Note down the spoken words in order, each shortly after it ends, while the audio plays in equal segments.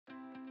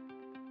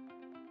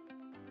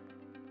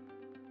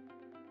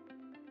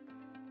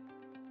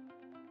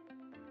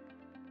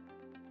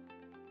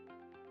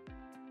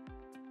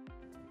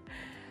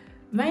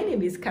My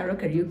name is Caro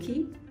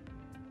Kariuki.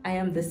 I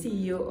am the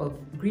CEO of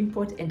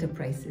GreenPot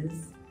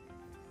Enterprises,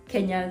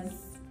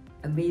 Kenya's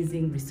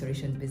amazing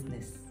restoration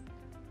business.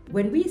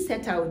 When we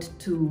set out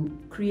to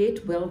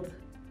create wealth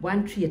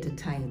one tree at a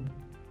time,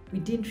 we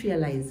didn't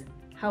realize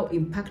how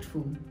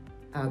impactful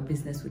our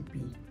business would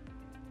be.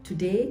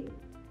 Today,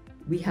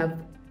 we have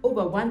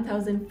over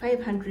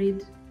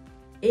 1,500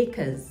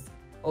 acres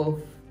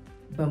of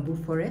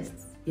bamboo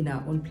forests in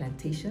our own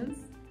plantations,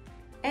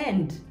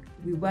 and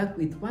we work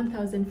with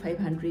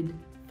 1,500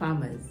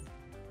 farmers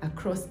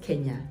across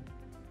Kenya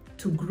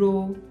to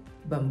grow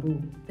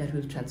bamboo that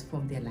will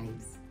transform their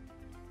lives.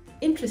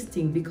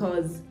 Interesting,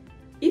 because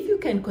if you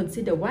can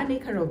consider 1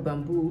 acre of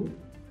bamboo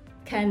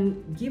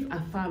can give a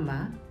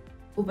farmer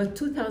over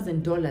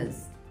 $2,000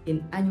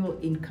 in annual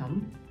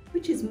income,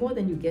 which is more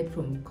than you get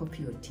from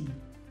coffee or tea.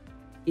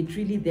 It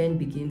really then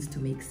begins to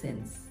make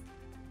sense.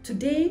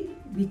 Today,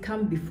 we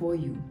come before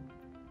you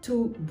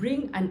to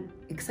bring an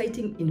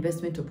exciting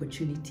investment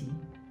opportunity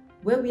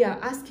where we are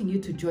asking you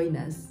to join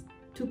us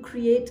to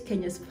create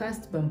Kenya's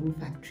first bamboo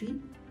factory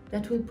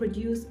that will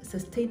produce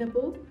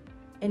sustainable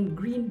and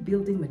green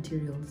building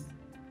materials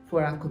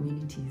for our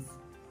communities.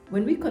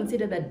 When we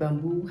consider that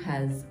bamboo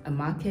has a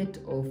market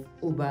of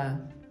over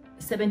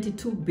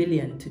 72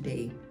 billion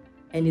today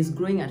and is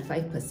growing at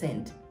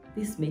 5%,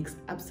 this makes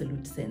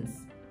absolute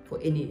sense for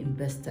any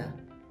investor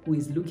who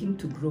is looking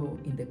to grow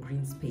in the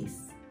green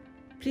space.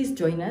 Please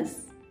join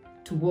us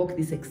to walk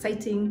this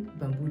exciting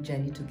bamboo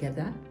journey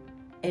together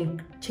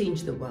and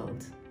change the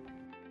world.